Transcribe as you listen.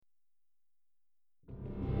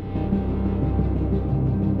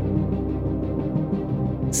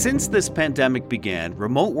Since this pandemic began,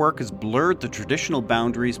 remote work has blurred the traditional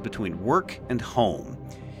boundaries between work and home.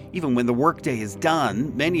 Even when the workday is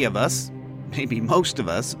done, many of us, maybe most of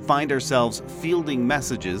us, find ourselves fielding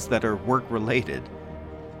messages that are work-related.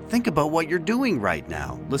 Think about what you're doing right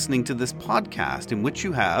now, listening to this podcast in which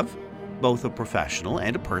you have both a professional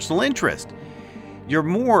and a personal interest. You're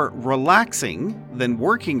more relaxing than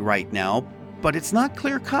working right now, but it's not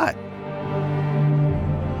clear-cut.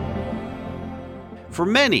 For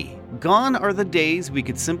many, gone are the days we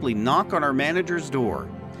could simply knock on our manager's door.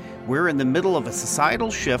 We're in the middle of a societal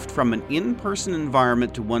shift from an in-person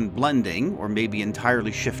environment to one blending, or maybe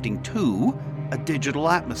entirely shifting to, a digital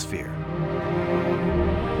atmosphere.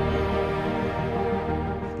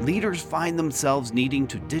 Leaders find themselves needing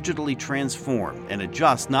to digitally transform and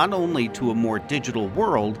adjust not only to a more digital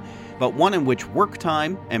world, but one in which work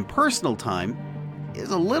time and personal time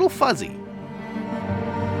is a little fuzzy.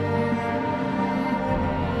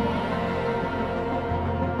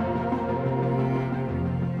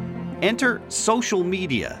 Enter social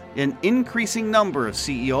media. An increasing number of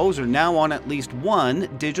CEOs are now on at least one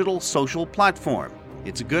digital social platform.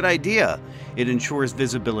 It's a good idea. It ensures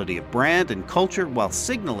visibility of brand and culture while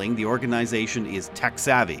signaling the organization is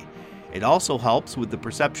tech-savvy. It also helps with the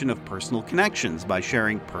perception of personal connections by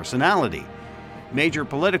sharing personality. Major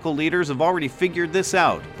political leaders have already figured this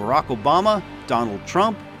out. Barack Obama, Donald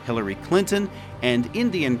Trump, Hillary Clinton, and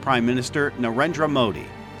Indian Prime Minister Narendra Modi.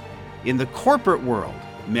 In the corporate world,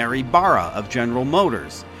 Mary Barra of General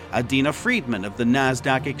Motors, Adina Friedman of the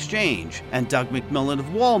NASDAQ Exchange, and Doug McMillon of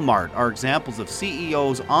Walmart are examples of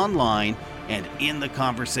CEOs online and in the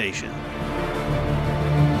conversation.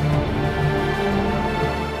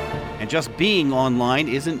 And just being online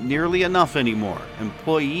isn't nearly enough anymore.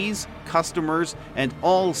 Employees, customers, and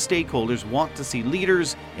all stakeholders want to see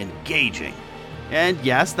leaders engaging. And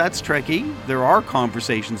yes, that's tricky. There are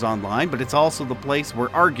conversations online, but it's also the place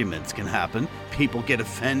where arguments can happen. People get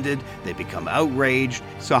offended, they become outraged.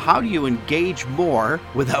 So how do you engage more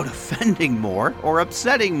without offending more or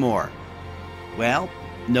upsetting more? Well,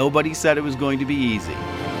 nobody said it was going to be easy.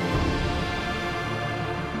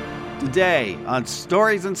 Today, on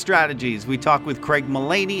Stories and Strategies, we talk with Craig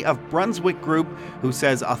Mullaney of Brunswick Group, who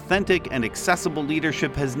says authentic and accessible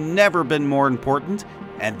leadership has never been more important,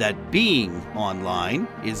 and that being online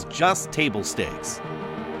is just table stakes.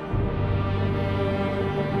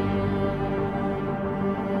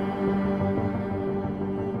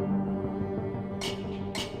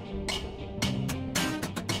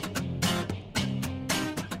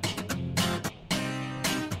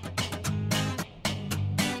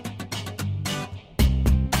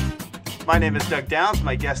 My name is Doug Downs.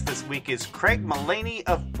 My guest this week is Craig Mullaney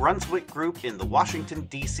of Brunswick Group in the Washington,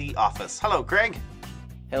 D.C. office. Hello, Craig.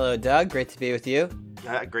 Hello, Doug. Great to be with you.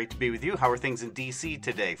 Great to be with you. How are things in D.C.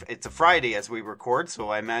 today? It's a Friday as we record, so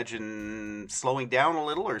I imagine slowing down a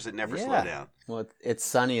little, or does it never slow down? Well, it's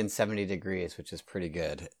sunny and 70 degrees, which is pretty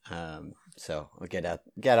good. So I'll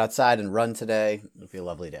get outside and run today. It'll be a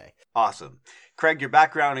lovely day. Awesome. Craig, your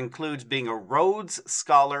background includes being a Rhodes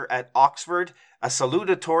Scholar at Oxford, a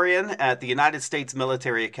salutatorian at the United States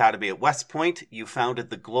Military Academy at West Point. You founded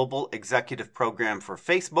the Global Executive Program for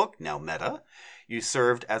Facebook, now Meta. You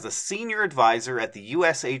served as a senior advisor at the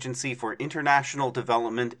U.S. Agency for International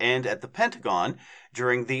Development and at the Pentagon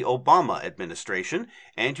during the Obama administration,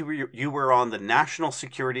 and you were on the National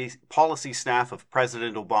Security Policy staff of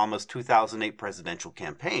President Obama's 2008 presidential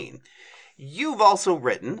campaign. You've also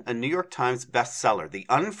written a New York Times bestseller, The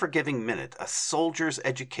Unforgiving Minute, A Soldier's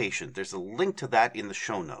Education. There's a link to that in the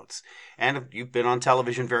show notes. And you've been on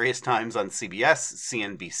television various times on CBS,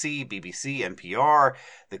 CNBC, BBC, NPR,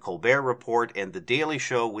 The Colbert Report, and The Daily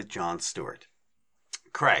Show with Jon Stewart.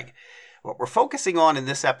 Craig, what we're focusing on in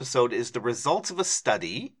this episode is the results of a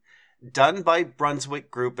study done by Brunswick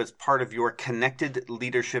Group as part of your Connected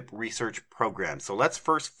Leadership Research Program. So let's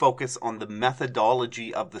first focus on the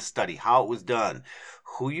methodology of the study, how it was done,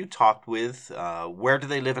 who you talked with, where do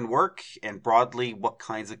they live and work, and broadly, what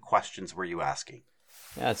kinds of questions were you asking?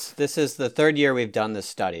 Yes, this is the third year we've done this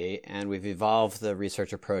study, and we've evolved the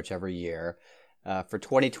research approach every year. For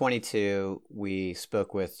 2022, we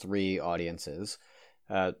spoke with three audiences.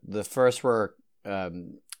 The first were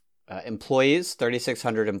employees,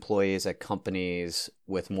 3,600 employees at companies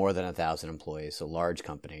with more than 1,000 employees, so large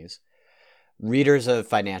companies. Readers of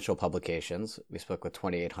financial publications, we spoke with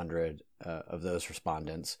 2,800 of those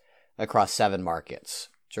respondents across 7 markets: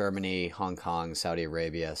 Germany, Hong Kong, Saudi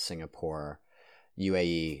Arabia, Singapore,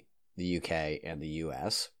 UAE, the UK, and the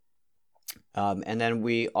US. And then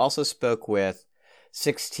we also spoke with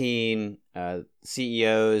 16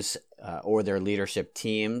 CEOs or their leadership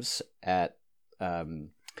teams at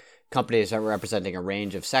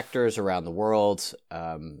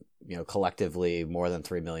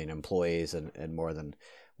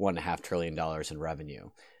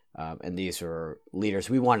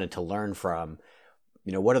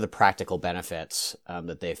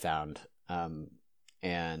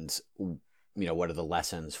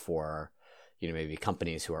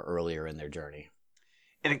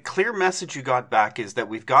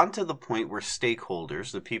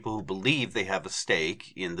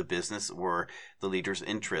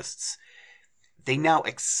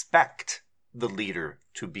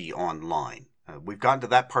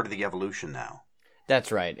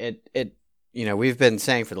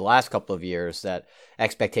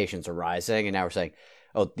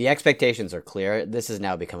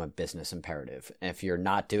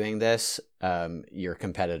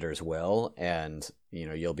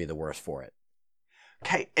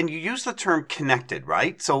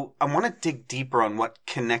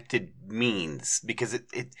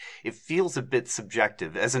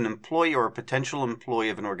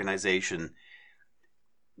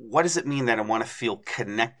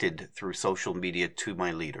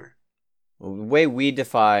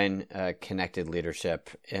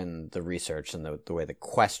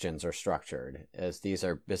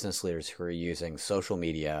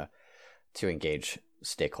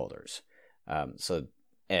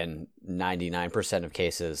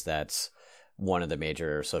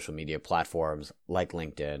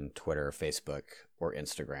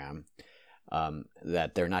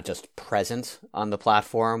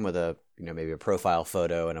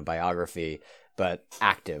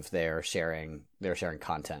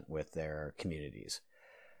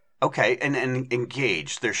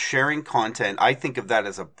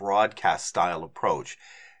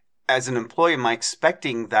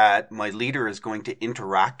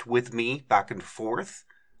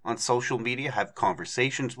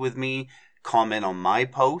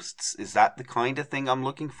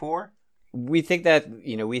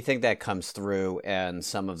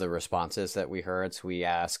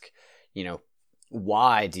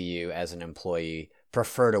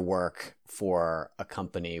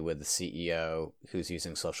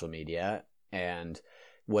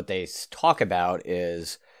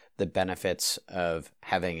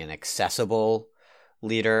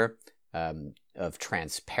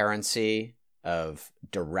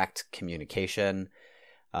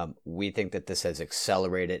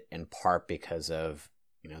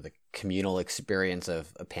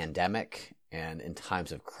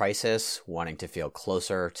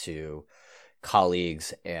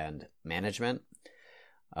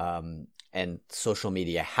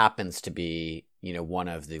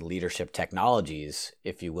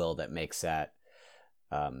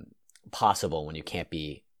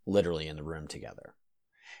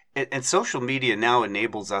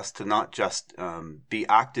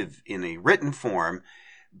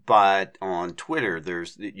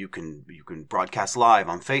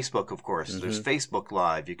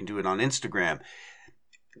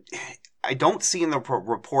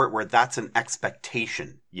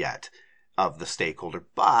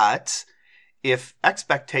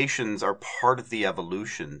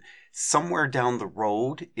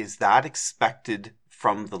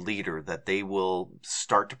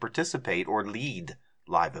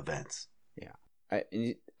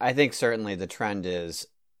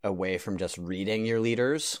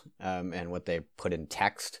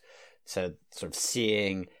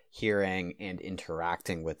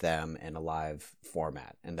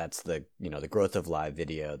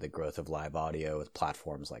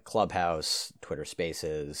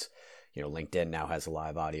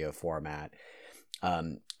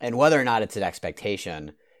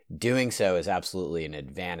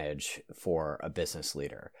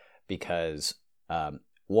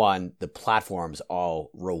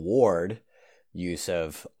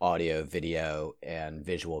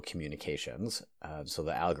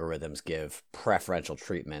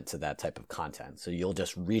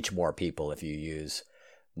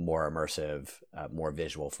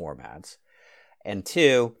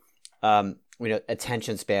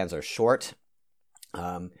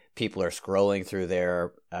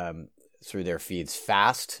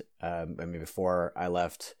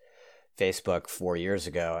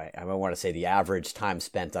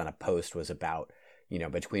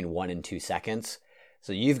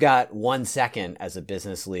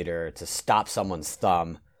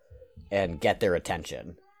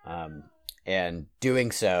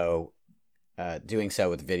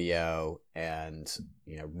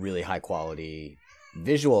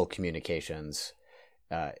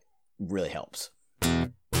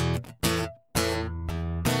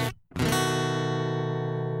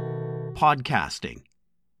podcasting.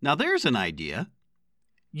 Now there's an idea.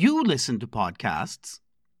 You listen to podcasts.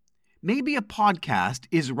 Maybe a podcast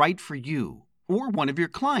is right for you or one of your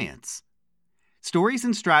clients. Stories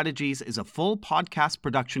and Strategies is a full podcast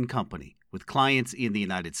production company with clients in the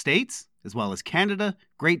United States, as well as Canada,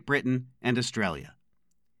 Great Britain, and Australia.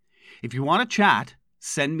 If you want to chat,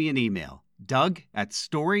 send me an email,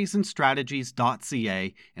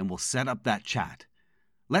 doug@storiesandstrategies.ca, and we'll set up that chat.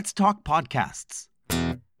 Let's talk podcasts.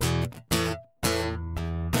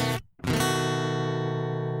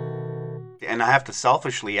 And I have to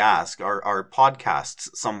selfishly ask, are podcasts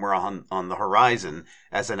somewhere on the horizon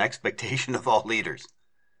as an expectation of all leaders?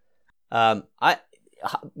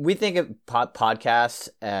 We think of podcasts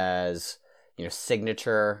as,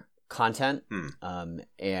 signature content.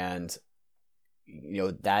 And,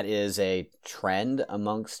 that is a trend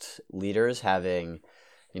amongst leaders having,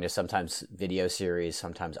 sometimes video series,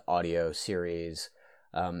 sometimes audio series,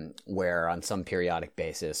 where on some periodic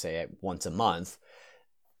basis, say once a month,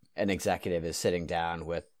 an executive is sitting down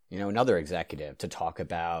with, another executive to talk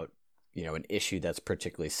about, an issue that's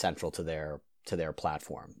particularly central to their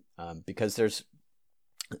platform. Because there's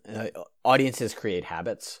audiences create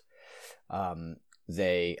habits.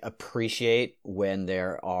 They appreciate when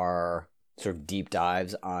there are sort of deep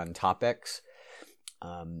dives on topics.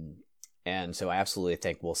 And so I absolutely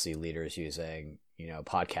think we'll see leaders using,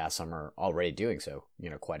 podcasts. Some are already doing so,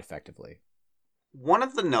 quite effectively. One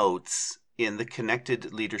of the notes in the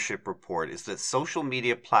Connected Leadership Report is that social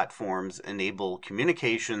media platforms enable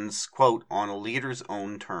communications, quote, on a leader's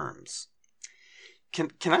own terms. Can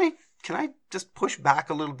I just push back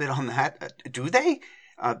a little bit on that? Do they?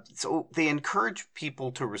 So they encourage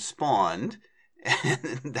people to respond,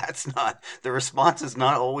 and the response is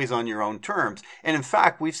not always on your own terms. And in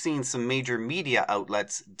fact, we've seen some major media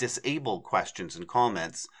outlets disable questions and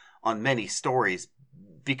comments on many stories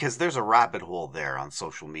because there's a rabbit hole there on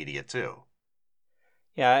social media too.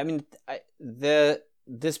 Yeah, I mean,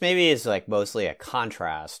 this maybe is like mostly a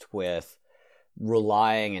contrast with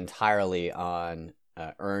relying entirely on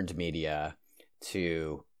earned media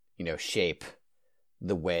to, shape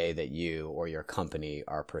the way that you or your company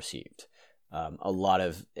are perceived. A lot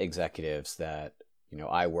of executives that,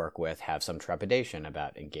 I work with have some trepidation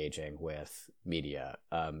about engaging with media.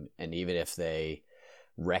 And even if they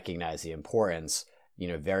recognize the importance,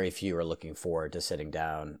 very few are looking forward to sitting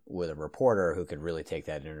down with a reporter who could really take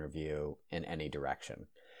that interview in any direction.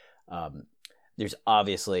 There's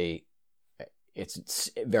obviously, it's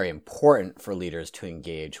very important for leaders to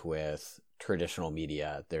engage with traditional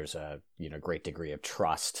media. There's a great degree of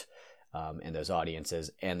trust in those audiences,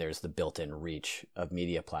 and there's the built-in reach of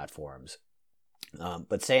media platforms.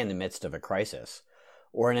 But say in the midst of a crisis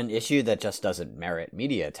or in an issue that just doesn't merit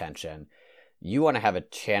media attention, you want to have a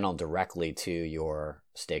channel directly to your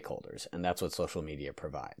stakeholders, and that's what social media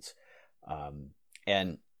provides.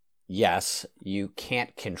 And yes, you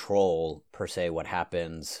can't control per se what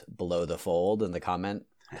happens below the fold in the comment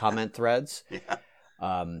threads. Yeah.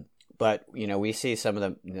 But we see some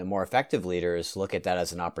of the more effective leaders look at that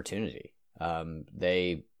as an opportunity.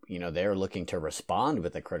 They're looking to respond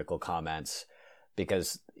with the critical comments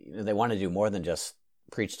because they want to do more than just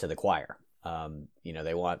preach to the choir.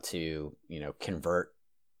 They want to, convert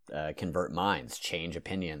minds, change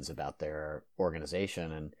opinions about their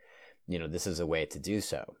organization. And, this is a way to do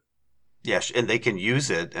so. Yes. And they can use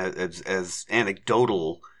it as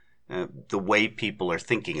anecdotal, the way people are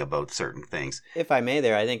thinking about certain things. If I may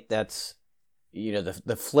there, I think that's,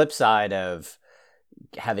 the flip side of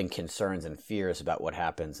having concerns and fears about what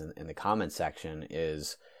happens in the comment section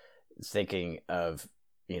is thinking of,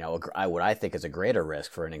 what I think is a greater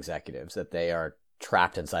risk for an executive is that they are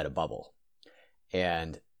trapped inside a bubble.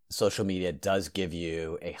 And social media does give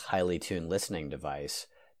you a highly tuned listening device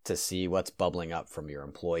to see what's bubbling up from your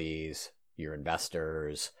employees, your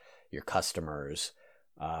investors, your customers.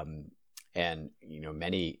 And,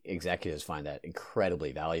 many executives find that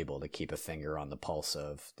incredibly valuable to keep a finger on the pulse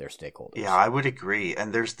of their stakeholders. Yeah, I would agree.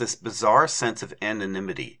 And there's this bizarre sense of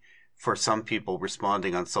anonymity for some people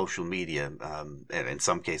responding on social media. And in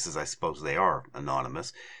some cases, I suppose they are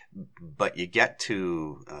anonymous. But you get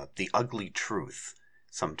to the ugly truth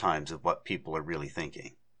sometimes of what people are really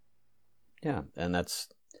thinking. Yeah, and that's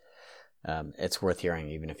it's worth hearing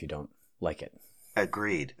even if you don't like it.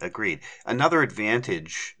 Agreed. Another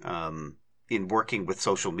advantage in working with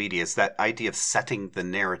social media is that idea of setting the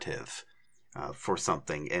narrative for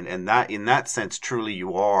something. And that, in that sense, truly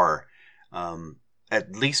you are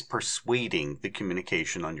at least persuading the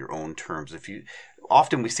communication on your own terms.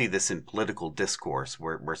 Often we see this in political discourse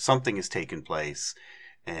where something has taken place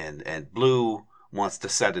and blue wants to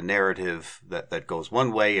set a narrative that goes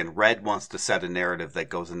one way, and red wants to set a narrative that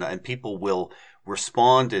goes another, and people will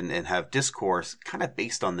respond and have discourse kind of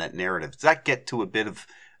based on that narrative. Does that get to a bit of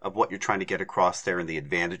what you're trying to get across there and the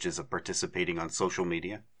advantages of participating on social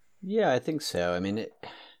media? Yeah, I think so. I mean,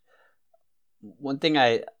 one thing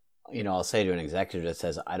I'll say to an executive that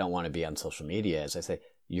says, I don't want to be on social media, is I say,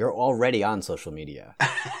 you're already on social media.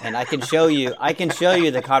 And I can show you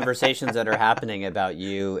the conversations that are happening about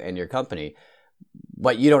you and your company,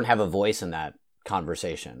 but you don't have a voice in that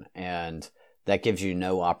conversation. And that gives you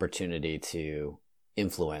no opportunity to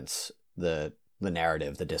influence the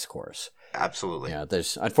narrative, the discourse. Absolutely. Yeah,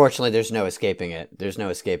 unfortunately there's no escaping it. There's no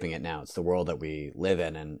escaping it now. It's the world that we live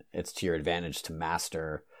in, and it's to your advantage to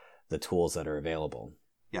master the tools that are available.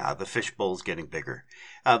 Yeah, the fishbowl's getting bigger.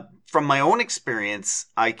 From my own experience,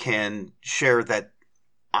 I can share that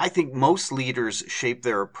I think most leaders shape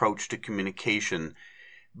their approach to communication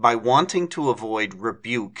by wanting to avoid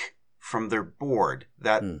rebuke from their board.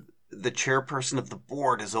 That the chairperson of the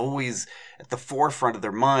board is always at the forefront of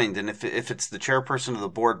their mind. And if it's the chairperson of the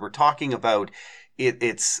board we're talking about,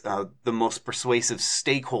 it's the most persuasive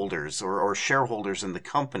stakeholders or shareholders in the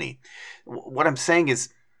company. What I'm saying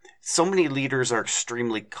is, so many leaders are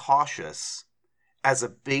extremely cautious as a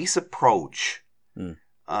base approach, and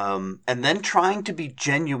then trying to be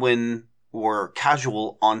genuine or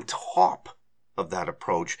casual on top of that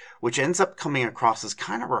approach, which ends up coming across as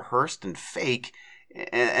kind of rehearsed and fake.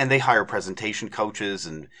 And they hire presentation coaches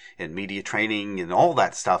and media training and all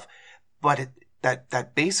that stuff. But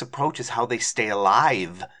that base approach is how they stay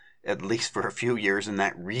alive, at least for a few years, in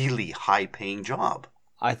that really high-paying job.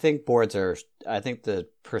 I think the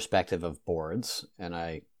perspective of boards,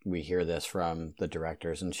 and we hear this from the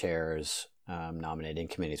directors and chairs, nominating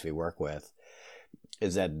committees we work with,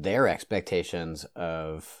 is that their expectations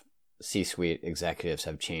of C-suite executives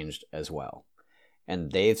have changed as well.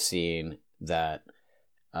 And they've seen that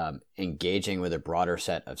engaging with a broader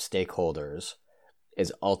set of stakeholders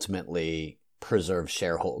is ultimately preserve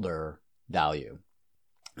shareholder value.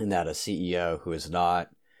 And that a CEO who is not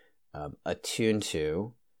attuned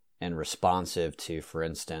to and responsive to, for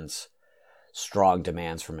instance, strong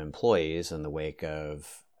demands from employees in the wake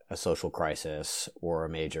of a social crisis or a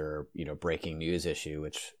major, breaking news issue,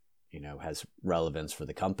 which, has relevance for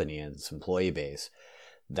the company and its employee base,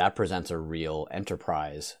 that presents a real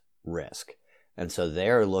enterprise risk. And so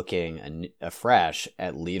they're looking afresh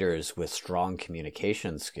at leaders with strong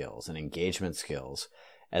communication skills and engagement skills,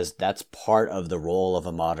 as that's part of the role of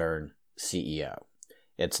a modern CEO.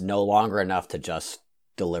 It's no longer enough to just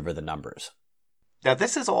deliver the numbers. Now,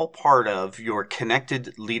 this is all part of your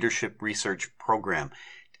Connected Leadership Research Program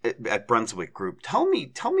at Brunswick Group. Tell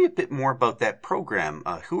me a bit more about that program,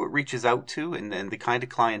 who it reaches out to, and the kind of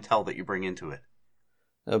clientele that you bring into it.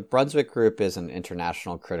 The Brunswick Group is an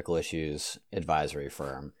international critical issues advisory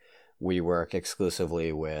firm. We work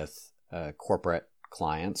exclusively with corporate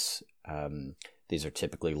clients. These are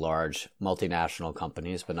typically large multinational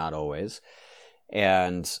companies, but not always,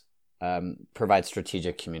 and provide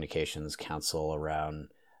strategic communications counsel around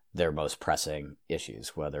their most pressing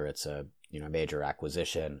issues, whether it's a major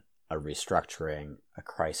acquisition, a restructuring, a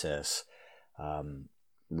crisis,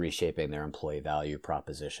 reshaping their employee value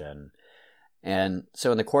proposition. And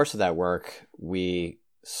so in the course of that work, we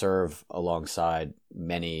serve alongside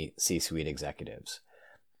many C-suite executives.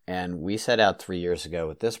 And we set out 3 years ago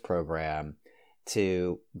with this program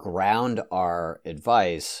to ground our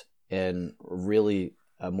advice in really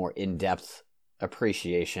a more in-depth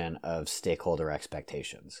appreciation of stakeholder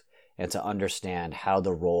expectations, and to understand how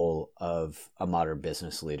the role of a modern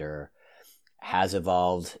business leader has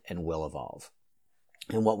evolved and will evolve.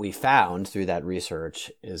 And what we found through that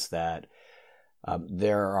research is that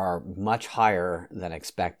there are much higher than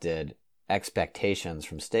expected expectations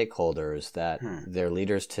from stakeholders that their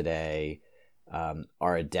leaders today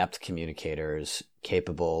are adept communicators,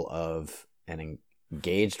 capable of and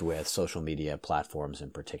engaged with social media platforms in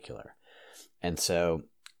particular. And so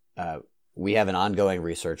we have an ongoing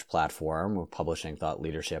research platform. We're publishing thought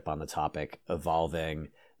leadership on the topic, evolving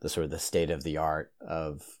the sort of the state of the art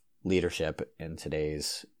of leadership in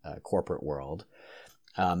today's corporate world.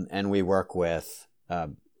 And we work with,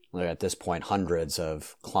 at this point, hundreds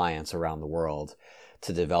of clients around the world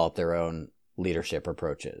to develop their own leadership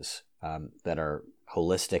approaches that are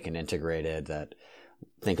holistic and integrated, that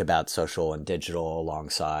think about social and digital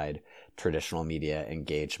alongside traditional media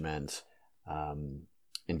engagement,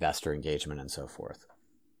 investor engagement, and so forth.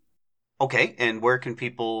 Okay, and where can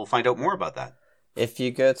people find out more about that? If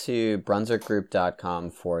you go to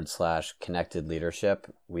brunswickgroup.com/connected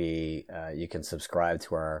leadership, you can subscribe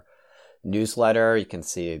to our newsletter. You can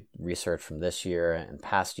see research from this year and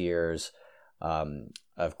past years.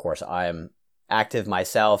 Of course, I'm active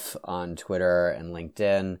myself on Twitter and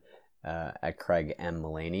LinkedIn at Craig M.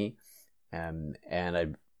 Mullaney, and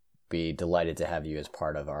I'd be delighted to have you as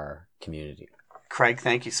part of our community. Craig,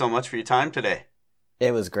 thank you so much for your time today.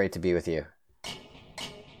 It was great to be with you.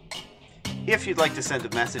 If you'd like to send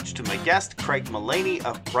a message to my guest, Craig Mullaney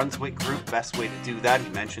of Brunswick Group, best way to do that, he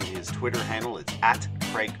mentioned his Twitter handle is at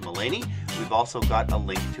Craig Mullaney. We've also got a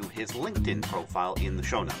link to his LinkedIn profile in the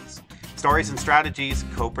show notes. Stories and Strategies,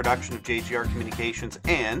 co-production of JGR Communications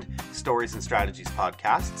and Stories and Strategies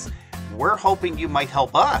podcasts. We're hoping you might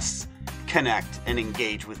help us connect and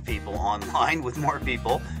engage with people online, with more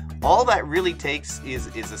people. All that really takes is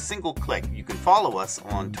a single click. You can follow us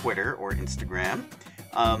on Twitter or Instagram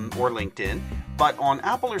or LinkedIn. But on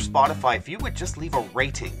Apple or Spotify, if you would just leave a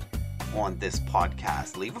rating on this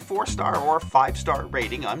podcast, leave a 4-star or a 5-star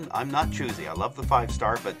rating. I'm not choosy. I love the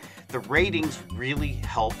 5-star, but the ratings really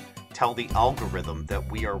help tell the algorithm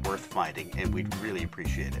that we are worth finding, and we'd really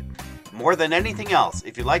appreciate it. More than anything else,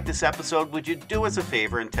 if you like this episode, would you do us a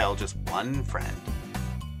favor and tell just one friend?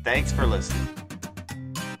 Thanks for listening.